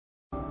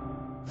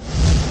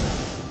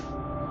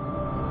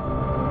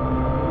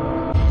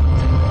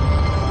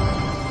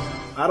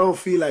I don't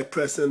feel like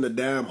pressing the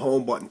damn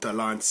home button to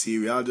launch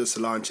Siri. I'll just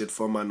launch it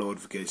from my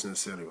notification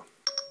center.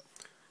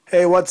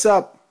 Hey, what's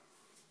up?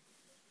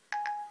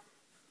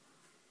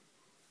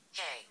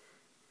 Hey.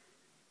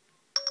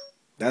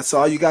 That's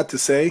all you got to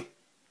say?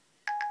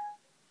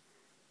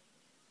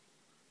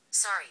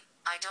 Sorry,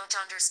 I don't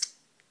understand.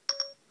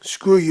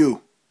 Screw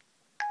you.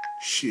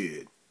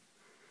 Shit.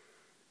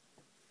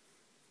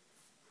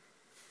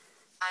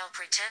 I'll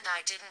pretend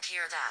I didn't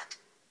hear that.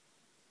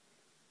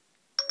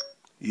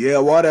 Yeah,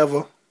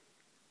 whatever.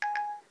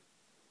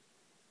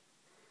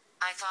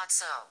 I thought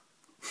so.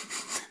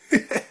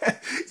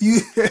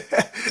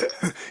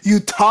 You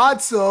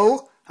thought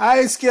so?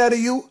 I ain't scared of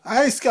you.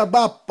 I ain't scared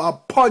about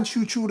I'll punch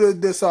you through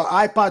this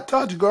iPod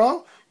Touch,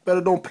 girl.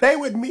 Better don't play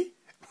with me.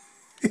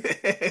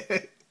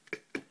 Hey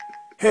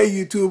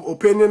YouTube,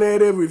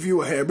 Opinionative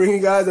Reviewer here, bringing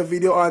you guys a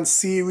video on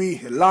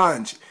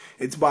SiriLaunch.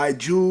 It's by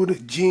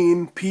Jude,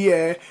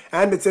 Jean-Pierre,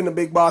 and it's in the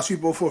Big Boss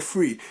Repo for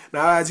free.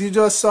 Now, as you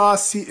just saw,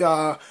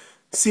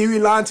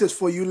 SiriLaunch is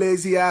for you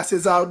lazy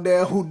asses out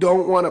there who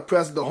don't want to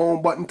press the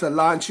home button to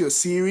launch your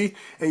Siri,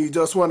 and you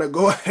just want to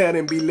go ahead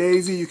and be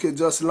lazy. You can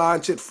just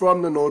launch it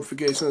from the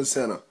notification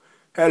center.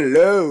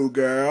 Hello,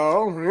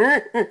 girl.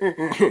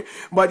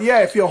 But yeah,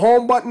 if your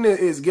home button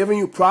is giving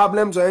you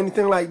problems or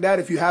anything like that,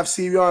 if you have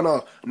Siri on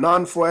a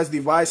non-4S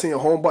device and your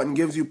home button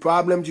gives you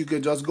problems, you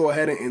could just go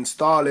ahead and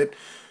install it.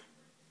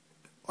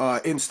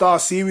 Install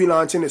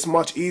SiriLaunch, and it's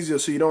much easier,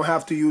 so you don't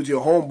have to use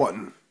your home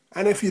button.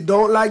 And if you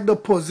don't like the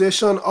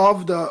position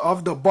of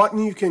the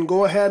button, you can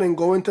go ahead and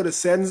go into the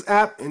Settings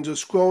app and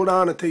just scroll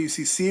down until you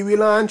see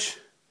SiriLaunch.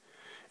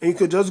 And you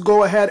could just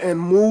go ahead and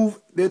move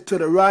it to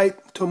the right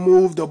to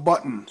move the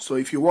button. So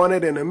if you want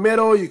it in the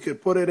middle, you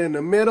could put it in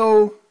the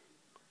middle.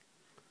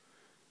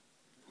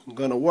 It's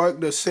gonna work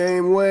the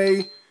same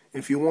way.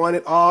 If you want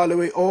it all the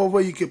way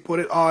over, you could put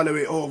it all the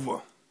way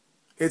over.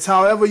 It's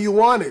however you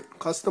want it.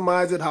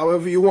 Customize it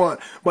however you want.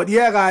 But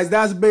yeah, guys,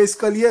 that's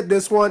basically it.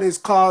 This one is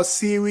called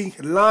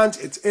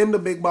SiriLaunch. It's in the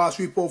Big Boss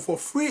Repo for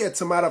free.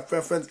 It's a matter of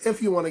preference if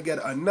you want to get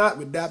it or not.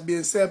 With that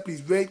being said,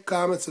 please rate,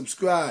 comment,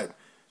 subscribe.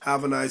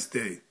 Have a nice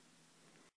day.